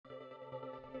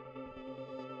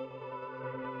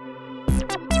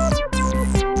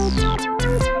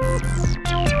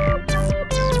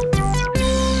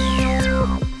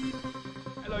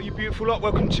beautiful lot,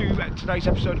 welcome to today's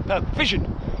episode of Perfect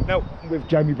Vision. Now, with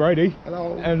Jamie Brady.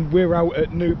 Hello. And we're out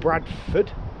at New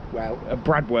Bradford,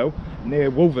 Bradwell, near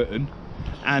Wolverton.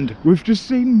 And we've just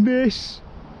seen this,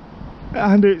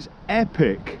 and it's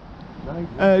epic.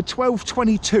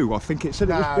 1222, I think it said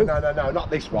it was built. No,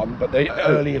 not this one, but the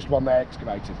earliest one they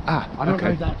excavated. Ah, I don't know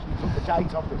okay. if they actually took the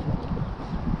date off this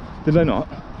one. Did they not?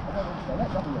 I don't know,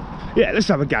 let's have a look. Yeah, let's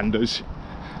have a ganders.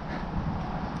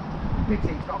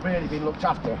 It's not really been looked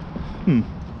after. The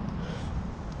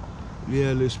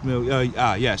earliest mill,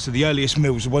 yeah, so the earliest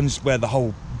mills, the ones where the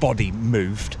whole body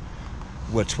moved,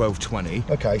 were 1220.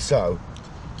 Okay, so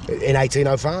in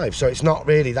 1805, so it's not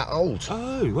really that old.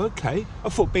 Oh, okay. I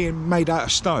thought being made out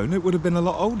of stone, it would have been a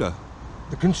lot older.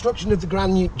 The construction of the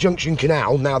Grand Junction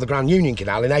Canal, now the Grand Union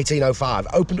Canal, in 1805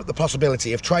 opened up the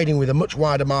possibility of trading with a much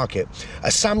wider market.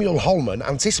 As Samuel Holman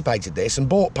anticipated this and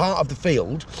bought part of the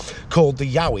field called the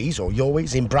Yowies, or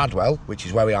Yowies, in Bradwell, which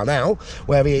is where we are now,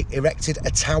 where he erected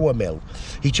a tower mill.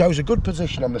 He chose a good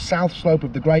position on the south slope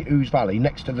of the Great Ouse Valley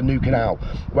next to the new canal,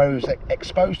 where he was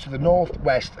exposed to the north,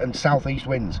 west and southeast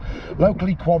winds.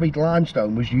 Locally quarried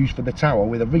limestone was used for the tower,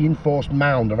 with a reinforced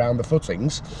mound around the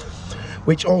footings,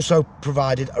 which also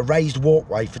provided a raised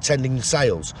walkway for tending the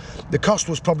sails. The cost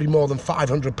was probably more than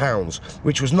 £500,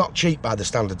 which was not cheap by the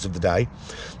standards of the day.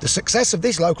 The success of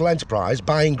this local enterprise,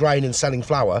 buying grain and selling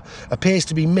flour, appears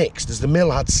to be mixed, as the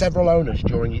mill had several owners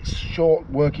during its short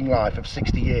working life of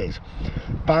 60 years.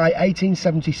 By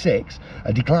 1876,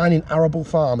 a decline in arable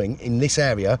farming in this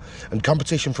area and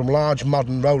competition from large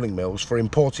modern rolling mills for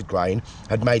imported grain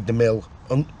had made the mill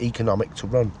uneconomic to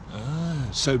run.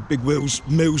 So big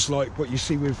mills like what you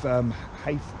see with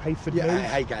Hayford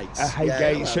Mills? Haygates.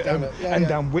 Haygates and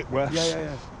down Whitworth.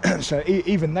 So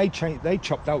even they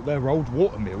chopped out their old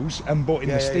water mills and brought in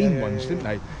the steam ones, didn't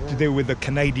they? To deal with the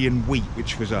Canadian wheat,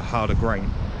 which was a harder grain.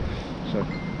 So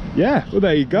yeah, well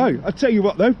there you go. I'll tell you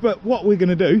what though, but what we're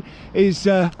going to do is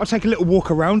I'll take a little walk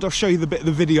around, I'll show you the bit of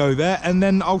the video there, and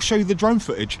then I'll show you the drone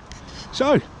footage.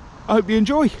 So, I hope you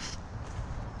enjoy. Still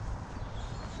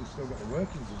got the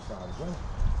workings inside as well.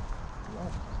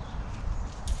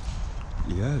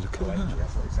 Yeah, look at that. I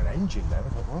thought it said engine there. I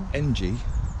thought, what? NG.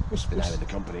 What's the name of the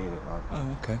company in it? Like?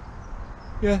 Oh, okay.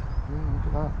 Yeah. Look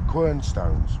at that.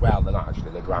 Quernstones. Well, they're not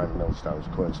actually, they're grind mill stones.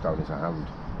 Quernstone is a hand.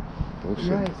 Awesome.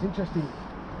 Yeah, it's interesting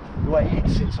the way it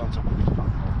sits on top of this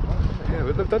platform. Yeah,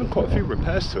 but they've done quite a few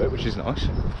repairs to it, which is nice.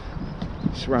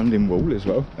 Surrounding wall as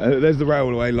well. There's the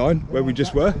railway line where we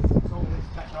just were. It's all this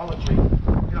technology.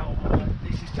 You know,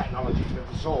 this is technology of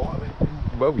the sort. I mean,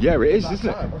 Well, yeah, it is, isn't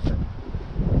it? What's it?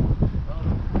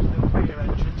 Rear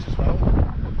entrance as well.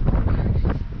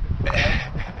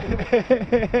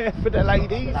 For the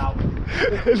ladies.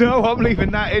 No, I'm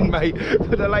leaving that in, mate.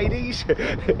 For the ladies.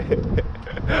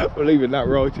 I'm leaving that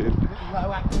right in.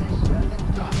 Low access.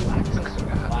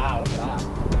 Wow, look at that.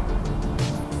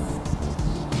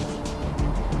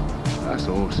 That's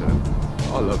awesome.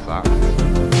 I love that.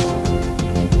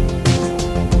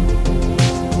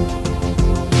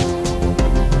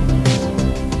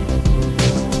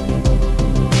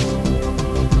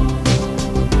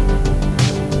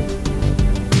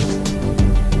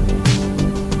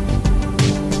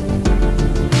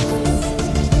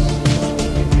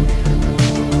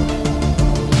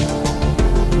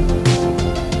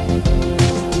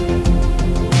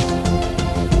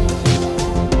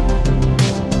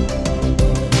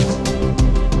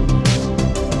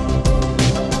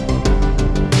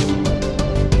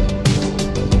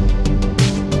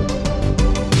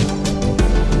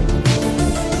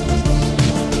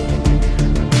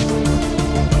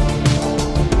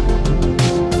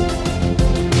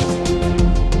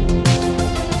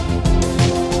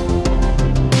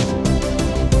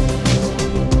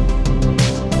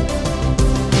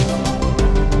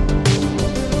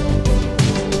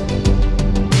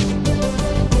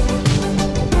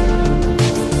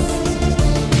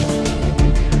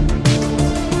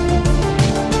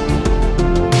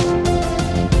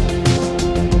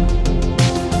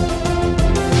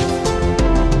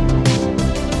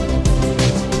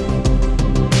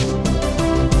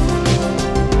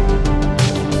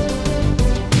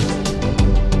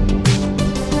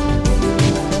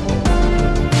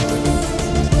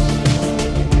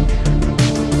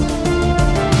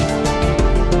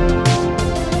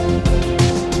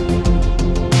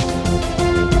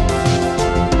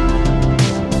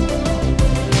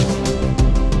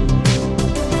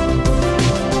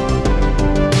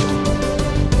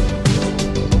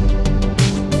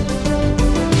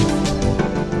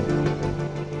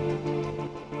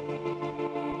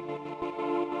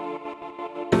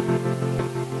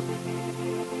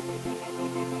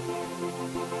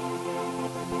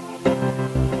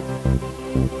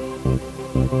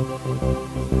 So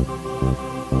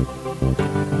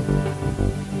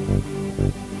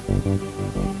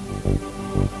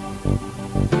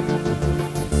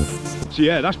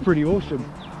yeah, that's pretty awesome.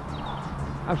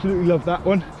 Absolutely love that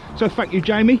one. So thank you,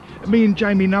 Jamie. Me and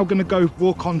Jamie now going to go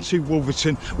walk on to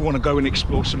Wolverton. We want to go and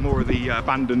explore some more of the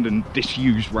abandoned and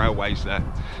disused railways there.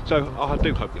 So I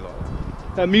do hope you like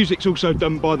it. Music's also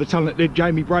done by the talented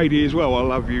Jamie Brady as well, I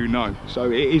Love You Know.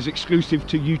 So it is exclusive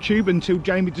to YouTube until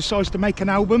Jamie decides to make an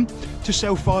album to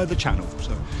sell via the channel.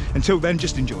 So until then,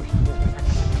 just enjoy.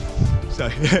 So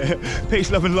peace,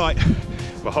 love and light.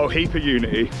 A whole heap of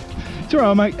unity.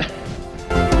 Ta-ra, mate.